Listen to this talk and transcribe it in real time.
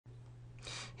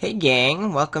Hey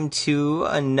gang, welcome to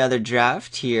another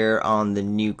draft here on the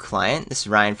new client. This is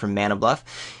Ryan from Mana Bluff.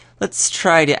 Let's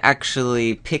try to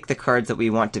actually pick the cards that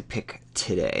we want to pick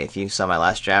today. If you saw my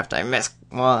last draft, I didn't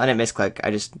misclick,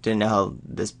 I just didn't know how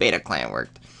this beta client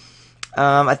worked.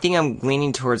 I think I'm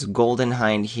leaning towards Golden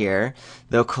Hind here,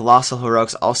 though Colossal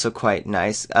Heroic's also quite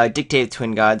nice. Dictated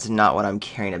Twin Gods, not what I'm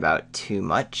caring about too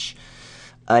much.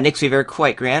 Nyx Weaver,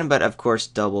 quite grand, but of course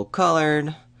double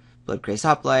colored. Blood Craze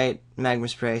Hoplite, Magma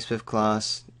Spray, Swift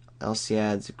Claws,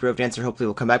 Elsiads, Grove Dancer hopefully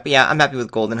will come back. But yeah, I'm happy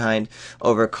with Golden Hind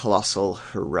over Colossal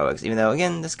Heroics. Even though,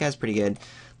 again, this guy's pretty good.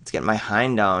 Let's get my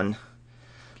Hind on.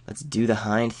 Let's do the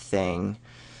Hind thing.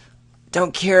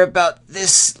 Don't care about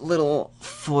this little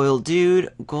foil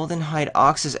dude. Golden Hide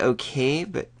Ox is okay,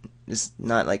 but it's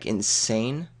not, like,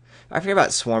 insane. I forget about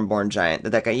Swarmborn Giant,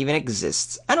 that guy even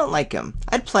exists. I don't like him.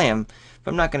 I'd play him,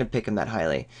 but I'm not going to pick him that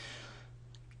highly.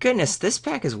 Goodness, this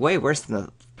pack is way worse than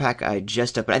the pack I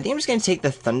just opened. I think I'm just going to take the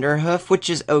Thunderhoof, which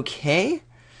is okay.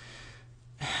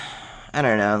 I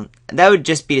don't know. That would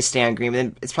just be to stay on green, but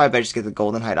then it's probably better just to get the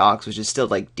Golden Hide Ox, which is still,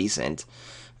 like, decent.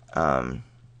 I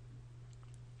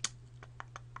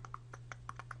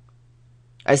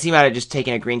seem out of just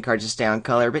taking a green card to stay on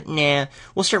color, but nah.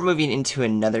 We'll start moving into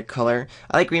another color.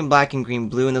 I like green, black, and green,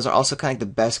 blue, and those are also kind of like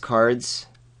the best cards.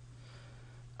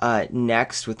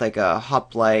 Next with like a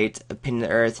Hoplite, a Pin in the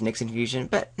Earth, Nyx Infusion,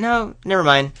 but no, never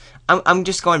mind. I'm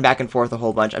just going back and forth a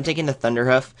whole bunch. I'm taking the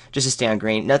Thunderhoof just to stay on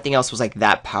green. Nothing else was like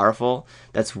that powerful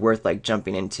that's worth like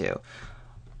jumping into.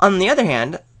 On the other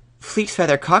hand, Fleet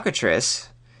Feather Cockatrice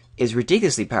is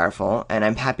ridiculously powerful, and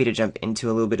I'm happy to jump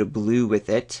into a little bit of blue with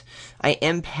it. I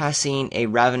am passing a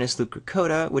Ravenous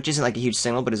Lucracota, which isn't like a huge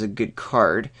signal, but is a good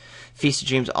card. Feast of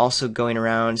Dreams also going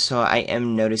around, so I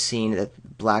am noticing that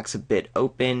black's a bit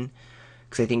open,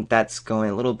 because I think that's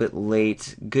going a little bit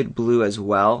late. Good blue as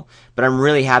well, but I'm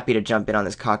really happy to jump in on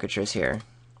this Cockatrice here.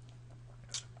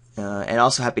 And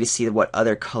also happy to see what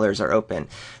other colors are open.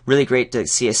 Really great to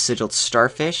see a Sigiled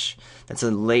Starfish. That's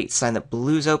a late sign that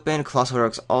blue's open. Colossal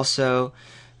Heroics also.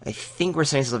 I think we're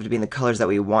setting ourselves up to be in the colors that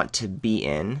we want to be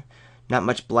in. Not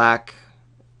much black.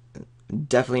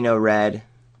 Definitely no red.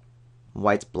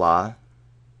 White's blah.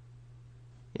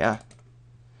 Yeah.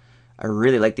 I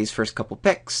really like these first couple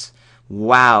picks.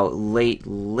 Wow,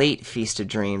 late Feast of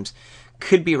Dreams.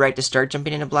 Could be right to start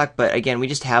jumping into black, but again, we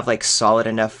just have like solid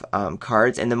enough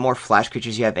cards, and the more flash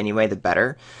creatures you have anyway, the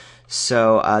better.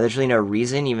 So there's really no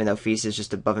reason, even though Feast is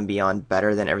just above and beyond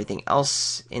better than everything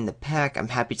else in the pack. I'm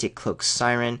happy to take Cloak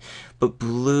Siren, but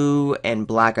blue and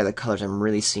black are the colors I'm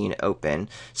really seeing open.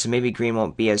 So maybe green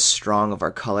won't be as strong of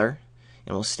our color,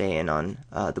 and we'll stay in on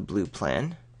the blue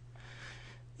plan.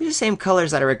 These are the same colors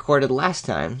that I recorded last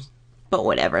time, but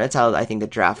whatever. That's how I think the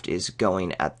draft is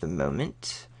going at the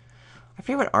moment. I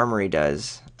forget what Armory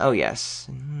does. Oh, yes.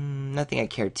 Nothing I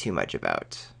care too much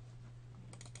about.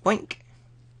 Boink.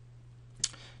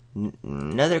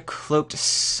 Another Cloaked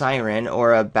Siren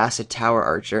or a Basset Tower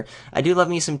Archer. I do love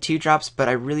me some 2-drops, but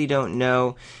I really don't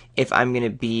know if I'm going to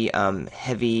be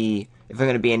heavy, if I'm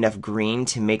going to be enough green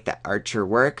to make the Archer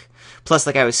work. Plus,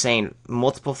 like I was saying,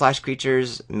 multiple flash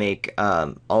creatures make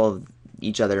all of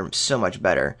each other so much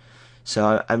better.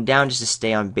 So I'm down just to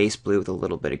stay on base blue with a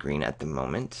little bit of green at the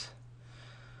moment.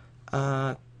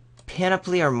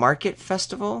 Panoply or Market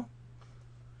Festival.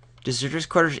 Deserter's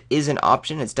Quarters is an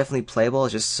option. It's definitely playable.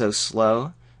 It's just so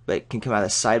slow, but it can come out of the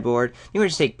sideboard. Maybe we'll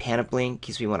just take Panoply in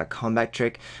case we want a comeback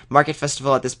trick. Market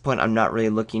Festival at this point I'm not really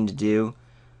looking to do.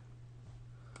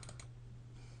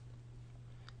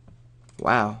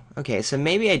 Wow. Okay, so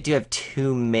maybe I do have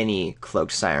too many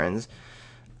Cloaked Sirens,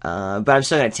 but I'm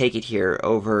still going to take it here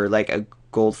over like a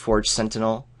Gold Forge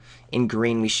Sentinel. In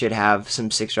green, we should have some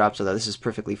 6-drops, although this is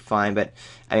perfectly fine. But,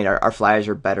 I mean, our flyers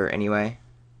are better anyway.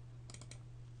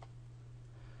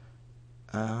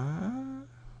 I'll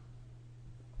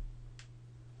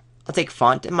take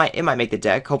Font. It might make the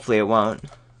deck. Hopefully it won't.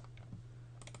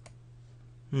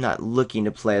 I'm not looking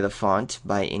to play the Font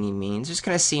by any means. Just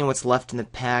kind of seeing what's left in the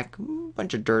pack.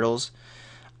 Bunch of Dirtles.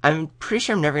 I'm pretty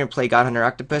sure I'm never going to play God Hunter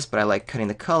Octopus, but I like cutting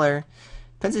the color.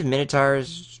 Pensive Minotaur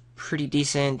is pretty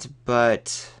decent,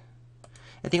 but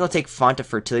I think I'll take Font of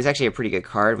Fertility. It's actually a pretty good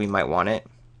card. We might want it.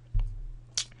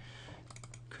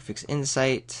 Fix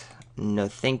Insight. No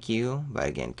thank you. But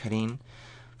again, cutting.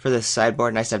 For the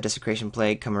sideboard, nice to have Desecration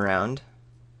Plague come around.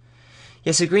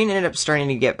 Yeah, so green ended up starting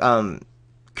to get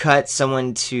cut.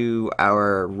 Someone to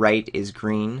our right is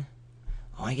green.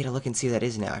 Oh, I get to look and see who that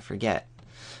is now. I forget.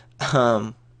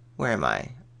 Where am I?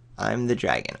 I'm the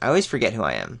dragon. I always forget who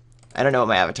I am. I don't know what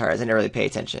my avatar is. I never really pay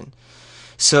attention.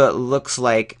 So it looks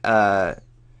like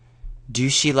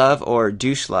Douchey Love or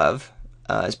Douche Love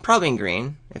It's probably in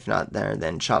green. If not there,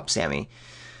 then Chop Sammy.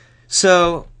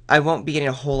 So I won't be getting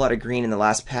a whole lot of green in the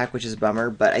last pack, which is a bummer,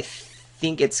 but I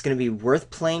think it's going to be worth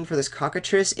playing for this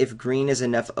Cockatrice if green is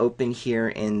enough open here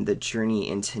in the Journey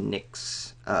into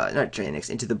Nyx, not Journey into Nyx,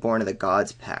 into the Born of the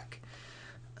Gods pack.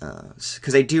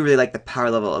 Because I do really like the power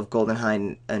level of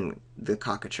Goldenhide and the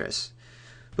Cockatrice.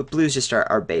 But blue's just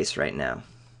our base right now,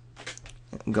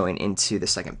 going into the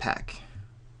second pack.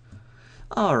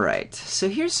 Alright, so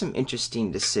here's some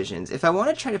interesting decisions. If I want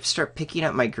to try to start picking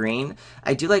up my green,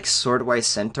 I do like Swordwise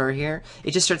Centaur here.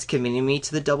 It just starts committing me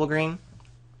to the double green,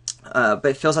 but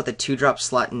it fills out the 2-drop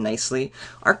slot nicely.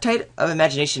 Archetype of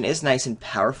Imagination is nice and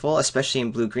powerful, especially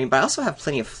in blue-green, but I also have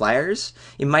plenty of flyers.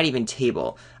 It might even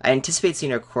table. I anticipate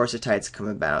seeing our Corsetides come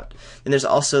about. Then there's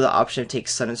also the option to take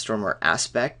Sudden Storm or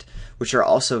Aspect, which are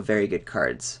also very good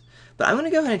cards. But I'm going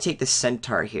to go ahead and take the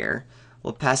Centaur here.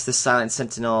 We'll pass the Silent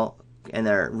Sentinel, and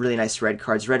they're really nice red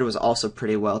cards. Red was also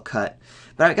pretty well cut.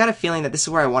 But I've got a feeling that this is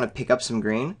where I want to pick up some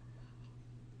green.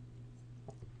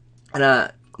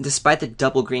 And despite the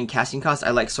double green casting cost,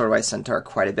 I like Swordwise Centaur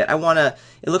quite a bit.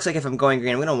 It looks like if I'm going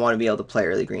green, I'm going to want to be able to play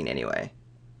early green anyway.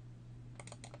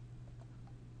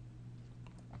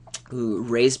 Ooh,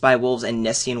 Raised by Wolves and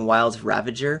Nessian Wild's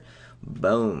Ravager.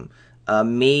 Boom.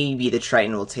 Maybe the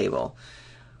Triton will table.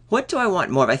 What do I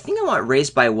want more of? I think I want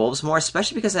Raised by Wolves more,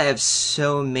 especially because I have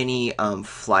so many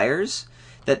flyers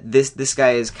that this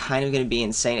guy is kind of going to be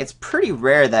insane. It's pretty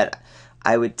rare that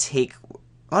I would take...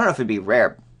 I don't know if it'd be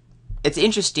rare. It's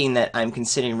interesting that I'm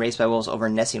considering Raised by Wolves over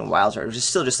Nessian Wilds, which is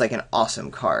still just like an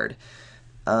awesome card.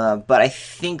 But I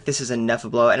think this is enough of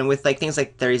a blowout. And with like things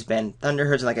like Theory's Band,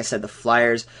 Thunderherds, and like I said, the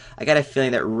flyers, I got a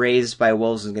feeling that Raised by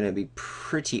Wolves is going to be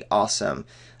pretty awesome.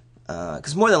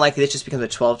 Because more than likely this just becomes a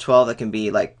 12-12 that can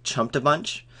be like chumped a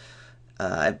bunch.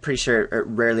 I'm pretty sure it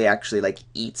rarely actually like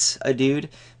eats a dude,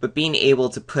 but being able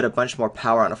to put a bunch more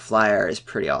power on a flyer is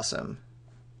pretty awesome.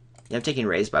 Yeah, I'm taking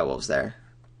Raised by Wolves there.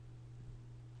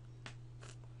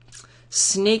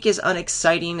 Snake is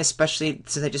unexciting, especially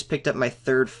since I just picked up my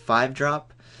third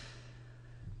 5-drop.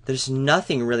 There's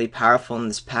nothing really powerful in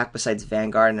this pack besides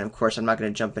Vanguard, and of course I'm not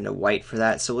going to jump into white for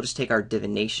that, so we'll just take our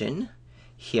Divination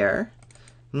here.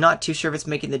 Not too sure if it's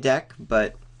making the deck,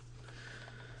 but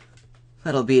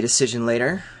that'll be a decision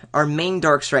later. Our main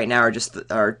darks right now are just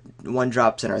our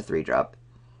 1-drops and our 3-drop.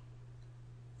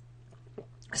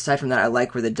 Aside from that, I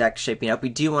like where the deck's shaping up. We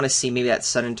do want to see maybe that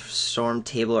Sudden Storm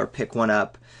table or pick one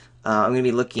up. I'm going to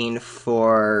be looking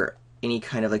for any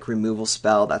kind of like removal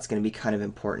spell. That's going to be kind of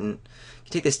important. I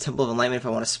can take this Temple of Enlightenment if I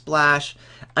want to splash.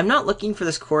 I'm not looking for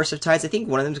this Chorus of Tides. I think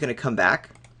one of them is going to come back.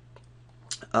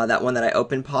 That one that I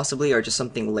opened possibly, or just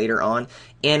something later on.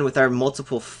 And with our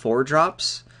multiple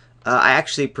 4-drops, I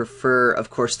actually prefer, of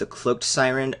course, the Cloaked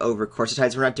Siren over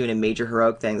Corsetides. We're not doing a major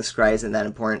heroic thing. The Scry isn't that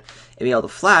important. And being able to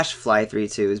flash Fly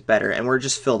 3-2 is better, and we're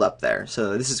just filled up there.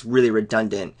 So this is really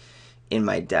redundant in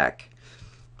my deck.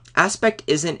 Aspect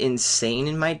isn't insane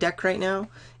in my deck right now,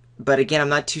 but again, I'm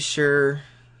not too sure.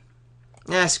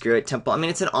 Screw it, Temple. I mean,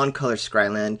 it's an on-color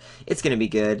Scryland. It's going to be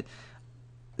good.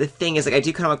 The thing is, like, I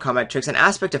do kind of want combat tricks. An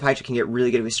Aspect of Hydra can get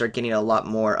really good if we start getting a lot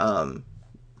more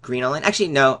green online. Actually,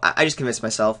 no, I just convinced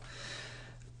myself.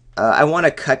 I want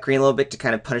to cut green a little bit to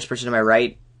kind of punish the person to my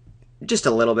right. Just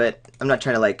a little bit. I'm not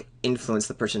trying to, like, influence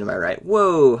the person to my right.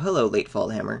 Whoa, hello, Late Fall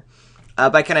Hammer.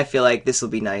 But I kind of feel like this will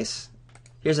be nice.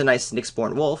 Here's a nice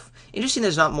Nyxborn Wolf. Interesting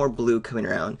there's not more blue coming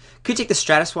around. Could take the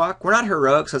Stratus Walk. We're not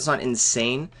heroic, so it's not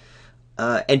insane.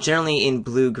 And generally in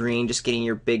blue-green, just getting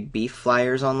your big beef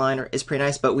flyers online is pretty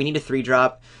nice, but we need a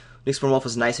 3-drop. Nyxborn Wolf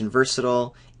is nice and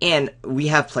versatile, and we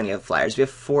have plenty of flyers. We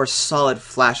have 4 solid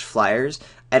flash flyers.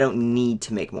 I don't need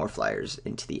to make more flyers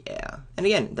into the air. And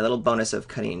again, the little bonus of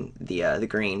cutting the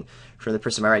green from the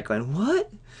person on my right going, what?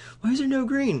 Why is there no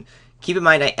green? Keep in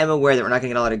mind, I am aware that we're not going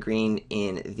to get a lot of green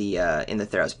in the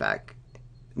Theros pack.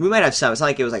 We might have some. It's not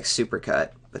like it was like super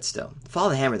cut, but still. Follow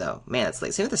the Hammer, though. Man, it's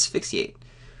late. Same with Asphyxiate.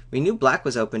 We knew black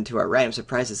was open to our right. I'm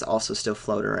surprised it's also still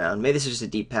floating around. Maybe this is just a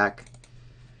deep pack.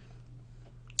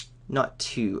 Not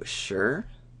too sure.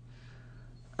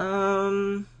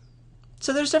 So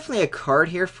there's definitely a card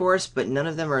here for us, but none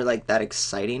of them are like that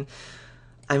exciting.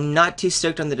 I'm not too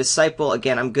stoked on the Disciple.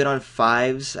 Again, I'm good on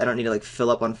 5s. I don't need to like fill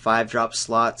up on 5-drop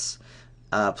slots.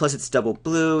 Plus it's double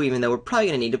blue, even though we're probably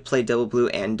going to need to play double blue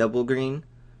and double green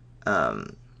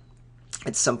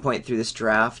at some point through this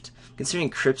draft.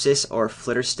 Considering Crypsis or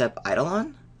Flitterstep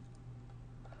Eidolon.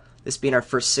 This being our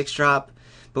first 6-drop,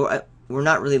 but we're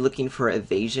not really looking for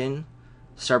Evasion.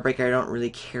 Starbreaker I don't really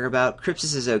care about.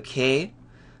 Crypsis is okay.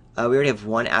 We already have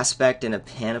 1 Aspect and a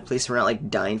Panoply, so we're not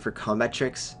like dying for combat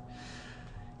tricks.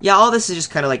 Yeah, all this is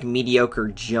just kind of like mediocre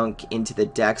junk into the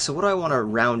deck. So what do I want to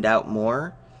round out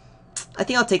more? I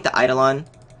think I'll take the Eidolon.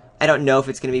 I don't know if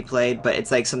it's going to be played, but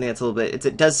it's like something that's a little bit...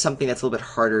 it does something that's a little bit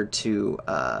harder to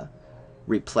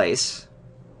replace.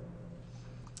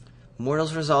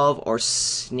 Mortal's Resolve or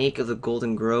Snake of the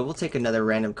Golden Grove. We'll take another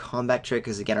random combat trick,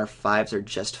 because again, our 5s are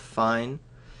just fine.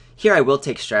 Here I will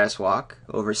take Stratus Walk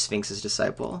over Sphinx's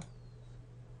Disciple.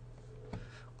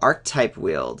 Archetype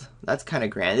Wield. That's kind of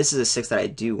grand. This is a 6 that I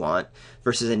do want,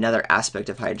 versus another aspect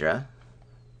of Hydra.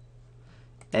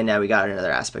 And now we got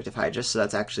another aspect of Hydra, so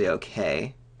that's actually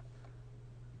okay.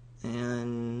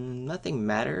 And nothing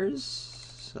matters,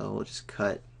 so we'll just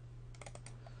cut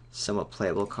somewhat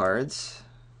playable cards.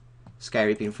 Sky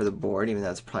Reaping for the board, even though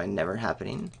it's probably never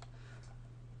happening.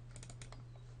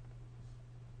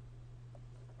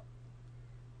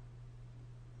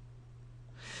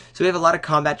 So we have a lot of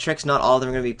combat tricks. Not all of them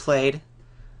are going to be played.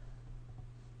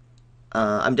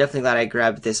 I'm definitely glad I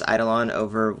grabbed this Eidolon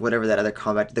over whatever that other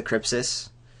combat, the Crypsis.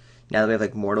 Now that we have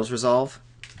like Mortal's Resolve.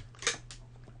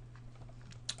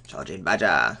 Charging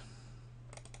Baja.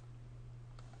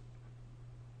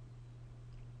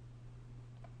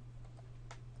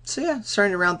 So yeah,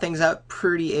 starting to round things out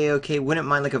pretty a-okay. Wouldn't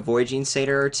mind like a Voyaging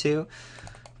Satyr or two.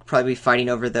 Probably be fighting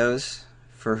over those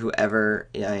for whoever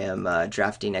I am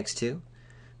drafting next to.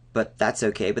 But that's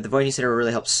okay. But the Voyaging Satyr will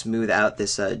really help smooth out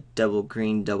this double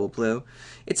green, double blue.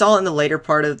 It's all in the later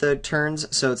part of the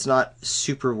turns, so it's not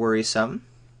super worrisome.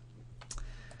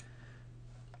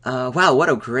 Wow, what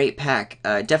a great pack.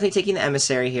 Definitely taking the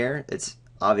Emissary here. It's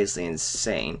obviously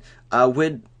insane.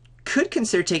 Could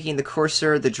consider taking the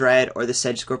Courser, the Dread, or the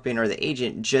Sedge Scorpion, or the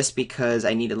Agent, just because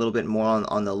I need a little bit more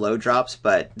on the low drops,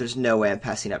 but there's no way I'm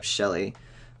passing up Shelly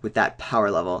with that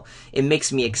power level. It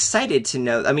makes me excited to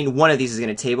know, I mean, one of these is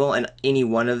going to table, and any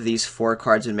one of these 4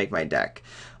 cards would make my deck.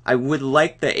 I would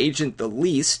like the Agent the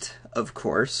least, of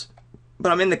course,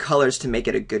 but I'm in the colors to make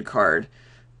it a good card,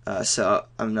 so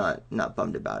I'm not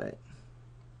bummed about it.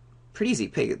 Pretty easy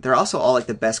pick. They're also all like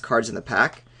the best cards in the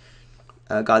pack.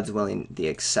 God's Willing, the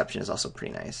exception, is also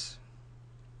pretty nice.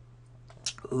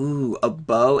 Ooh, a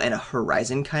Bow and a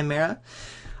Horizon Chimera.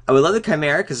 I would love the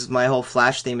Chimera because my whole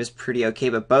Flash theme is pretty okay,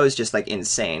 but Bow is just like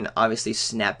insane. Obviously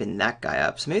snapping that guy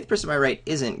up. So maybe the person on my right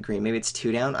isn't green. Maybe it's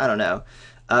 2 down. I don't know.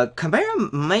 Chimera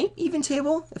might even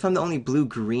table if I'm the only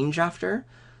blue-green drafter.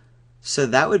 So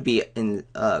that would be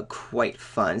quite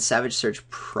fun. Savage Surge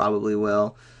probably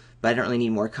will, but I don't really need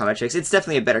more combat tricks. It's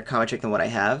definitely a better combat trick than what I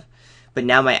have. But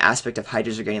now my aspect of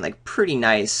Hydras are getting like pretty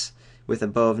nice with a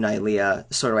Bow of Nylea,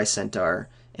 Sword of Ice Centaur,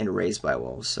 and Raised by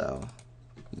Wolves. So,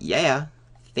 yeah.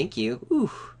 Thank you.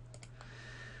 Ooh.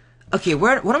 Okay,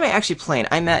 what am I actually playing?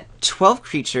 I'm at 12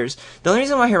 creatures. The only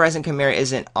reason why Horizon Chimera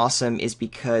isn't awesome is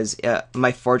because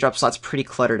my 4-drop slot's pretty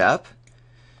cluttered up.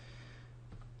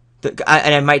 And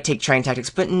I might take Trying Tactics,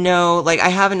 but no, like I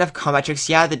have enough combat tricks.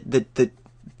 Yeah,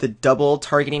 the double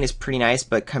targeting is pretty nice,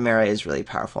 but Chimera is really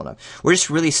powerful enough. We're just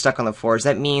really stuck on the 4s.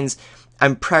 That means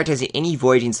I'm prioritizing any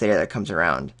Voyaging Satyr that comes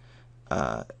around,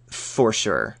 for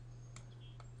sure,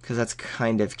 because that's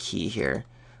kind of key here.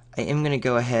 I am going to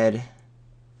go ahead...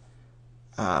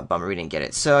 bummer we didn't get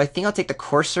it. So I think I'll take the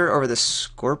Courser over the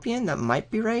Scorpion. That might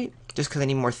be right, just because I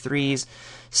need more 3s.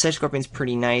 Sedge Scorpion's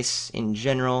pretty nice in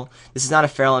general. This is not a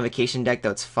Feral Invocation deck,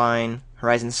 though it's fine.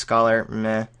 Horizon Scholar,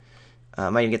 meh.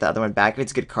 Might even get the other one back if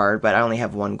it's a good card, but I only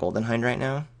have 1 Golden Hind right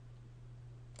now.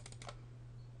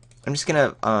 I'm just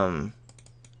gonna,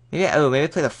 maybe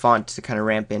play the Font to kind of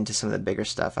ramp into some of the bigger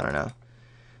stuff. I don't know.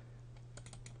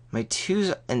 My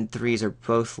 2s and 3s are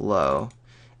both low.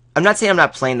 I'm not saying I'm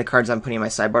not playing the cards I'm putting in my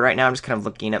sideboard right now. I'm just kind of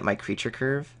looking at my creature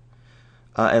curve.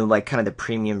 And like kind of the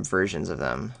premium versions of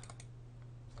them.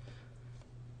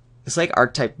 It's like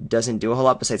Archetype doesn't do a whole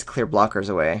lot besides clear blockers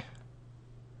away.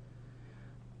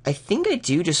 I think I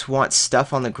do just want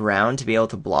stuff on the ground to be able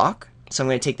to block. So I'm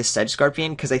going to take the Sedge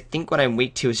Scorpion, because I think what I'm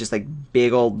weak to is just like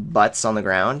big old butts on the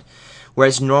ground.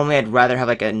 Whereas normally I'd rather have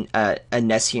like a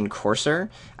Nessian Courser.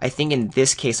 I think in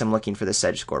this case I'm looking for the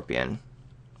Sedge Scorpion.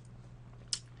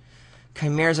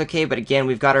 Chimera's okay, but again,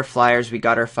 we've got our flyers, we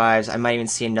got our 5s. I might even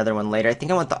see another one later. I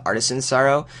think I want the Artisan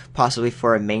Sorrow, possibly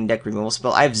for a main deck removal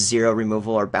spell. I have 0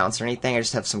 removal or bounce or anything. I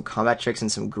just have some combat tricks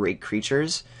and some great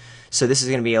creatures. So this is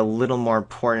going to be a little more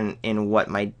important in what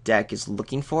my deck is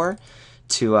looking for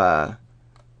to,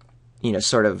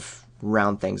 sort of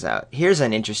round things out. Here's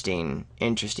an interesting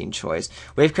choice.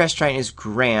 Wavecrest Triton is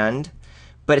grand,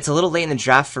 but it's a little late in the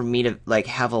draft for me to like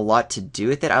have a lot to do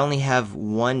with it. I only have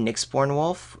 1 Nyxborn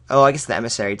Wolf. Oh, I guess the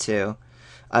Emissary too.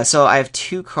 So I have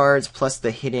 2 cards plus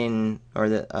the hidden, or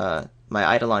the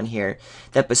my Eidolon here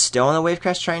that bestow on the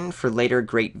Wavecrest Triton for later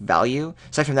great value.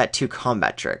 Aside from that, 2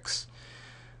 combat tricks.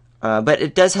 But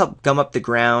it does help gum up the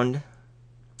ground.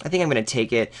 I think I'm going to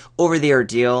take it over the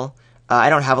Ordeal. I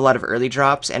don't have a lot of early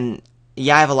drops, and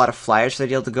yeah, I have a lot of flyers for the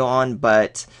deal to go on,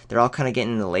 but they're all kind of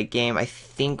getting in the late game. I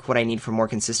think what I need for more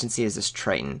consistency is this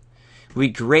Triton. It would be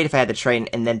great if I had the Triton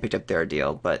and then picked up the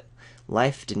Ordeal, but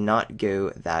life did not go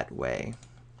that way.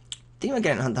 I think I'm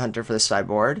going to get the Hunter for the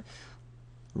sideboard.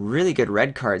 Really good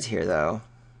red cards here, though.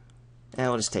 And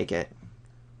we'll just take it.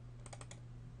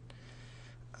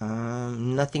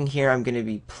 Nothing here I'm going to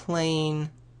be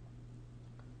playing.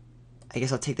 I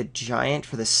guess I'll take the Giant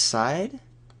for the side.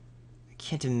 I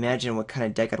can't imagine what kind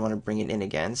of deck I'd want to bring it in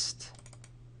against.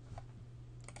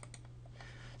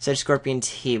 Sedge Scorpion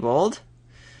tabled,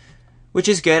 which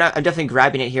is good. I'm definitely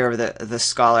grabbing it here over the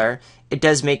Scholar. It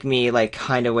does make me like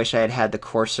kind of wish I had the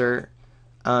Courser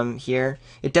here.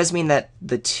 It does mean that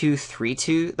the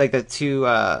 2/3/2, like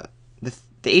the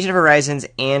Agent of Horizons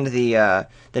and the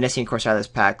Nessian Courser out of this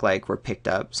pack like were picked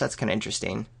up, so that's kind of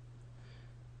interesting.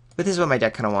 But this is what my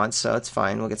deck kind of wants, so it's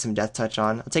fine. We'll get some Death Touch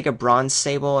on. I'll take a Bronze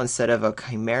Sable instead of a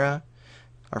Chimera.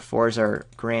 Our 4s are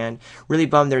grand. Really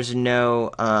bummed there's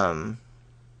no...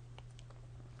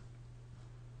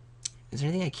 Is there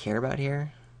anything I care about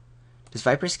here? Does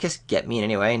Viper's Kiss get me in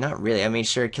any way? Not really. I mean,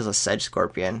 sure, it kills a Sedge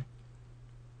Scorpion.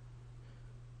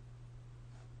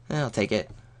 I'll take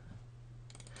it.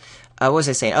 What was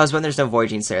I saying? Oh, it was when there's no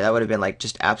Voyaging Slayer. That would have been like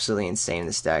just absolutely insane in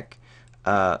this deck.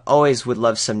 Always would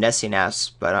love some Nessian Asps,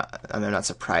 but I'm not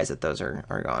surprised that those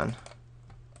are gone.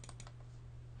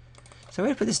 So I'm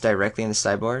going to put this directly in the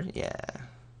sideboard? Yeah.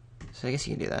 So I guess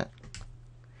you can do that.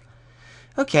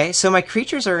 Okay, so my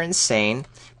creatures are insane,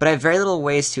 but I have very little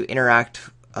ways to interact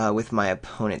with my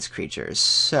opponent's creatures,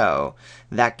 so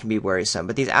that can be worrisome.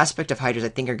 But these Aspect of Hydras I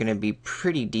think are going to be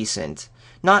pretty decent.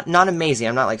 Not amazing.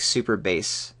 I'm not like super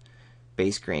base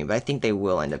green, but I think they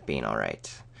will end up being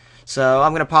alright. So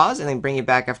I'm going to pause and then bring you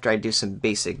back after I do some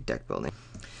basic deck building.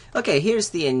 Okay, here's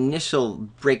the initial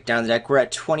breakdown of the deck. We're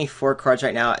at 24 cards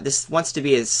right now. This wants to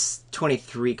be a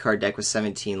 23 card deck with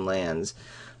 17 lands.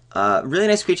 Really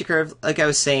nice creature curve. Like I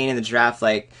was saying in the draft,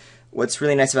 like what's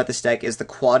really nice about this deck is the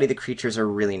quality of the creatures are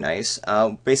really nice.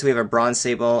 Basically we have a Bronze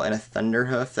Sable and a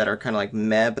Thunderhoof that are kind of like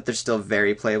meh, but they're still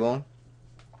very playable.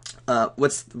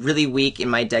 What's really weak in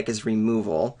my deck is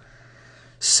removal.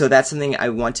 So that's something I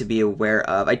want to be aware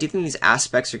of. I do think these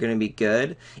aspects are going to be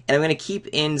good, and I'm going to keep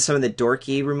in some of the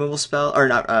dorky removal spell, or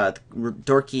not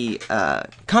dorky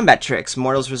combat tricks,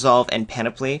 Mortal's Resolve and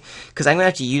Panoply, because I'm going to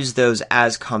have to use those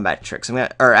as combat tricks,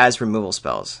 or as removal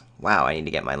spells. Wow, I need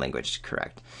to get my language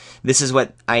correct. This is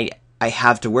what I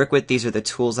have to work with. These are the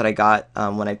tools that I got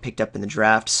when I picked up in the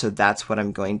draft, so that's what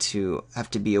I'm going to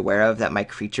have to be aware of, that my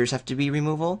creatures have to be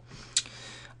removal.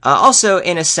 Also,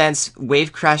 in a sense,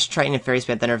 Wavecrest, Triton, and Fairy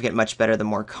Span Thunder get much better the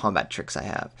more combat tricks I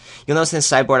have. You'll notice in the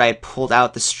sideboard I pulled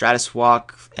out the Stratus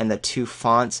Walk and the 2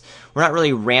 fonts. We're not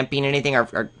really ramping anything.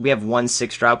 We have 1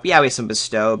 6-drop. Yeah, we have some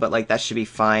Bestow, but like that should be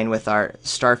fine with our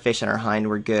Starfish and our Hind.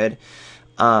 We're good.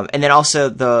 And then also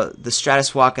the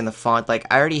Stratus Walk and the font. Like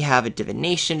I already have a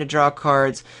Divination to draw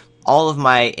cards. All of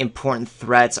my important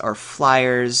threats are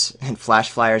flyers, and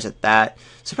flash flyers at that.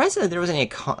 Surprised that there wasn't any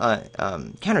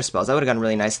counter spells. That would have gone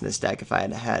really nice in this deck if I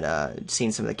had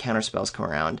seen some of the counter spells come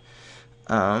around.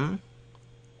 Eidolon,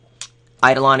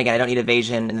 again, I don't need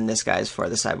evasion, and then this guy's for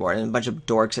the sideboard, and a bunch of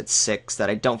dorks at 6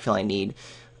 that I don't feel I need.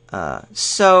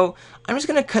 So I'm just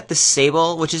going to cut the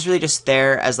Sable, which is really just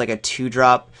there as like a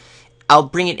 2-drop. I'll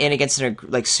bring it in against an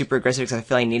like super aggressive because I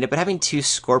feel I need it, but having 2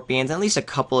 Scorpions and at least a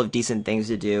couple of decent things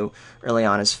to do early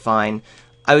on is fine.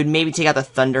 I would maybe take out the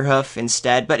Thunderhoof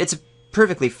instead, but it's a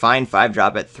perfectly fine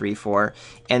 5-drop at 3/4,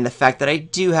 and the fact that I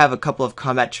do have a couple of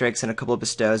combat tricks and a couple of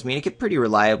bestows mean it could pretty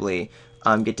reliably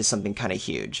get to something kind of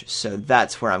huge. So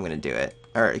that's where I'm going to do it,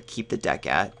 or keep the deck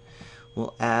at.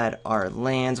 We'll add our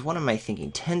lands. What am I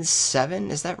thinking?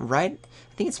 10-7? Is that right?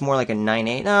 I think it's more like a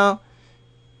 9-8. No.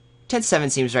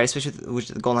 10-7 seems right, especially with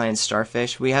the Golden Eye and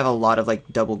Starfish. We have a lot of like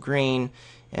double green,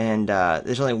 and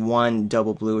there's only 1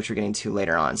 double blue, which we're getting to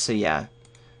later on. So yeah,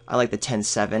 I like the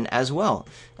 10-7 as well.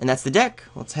 And that's the deck.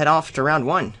 Let's head off to round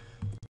 1.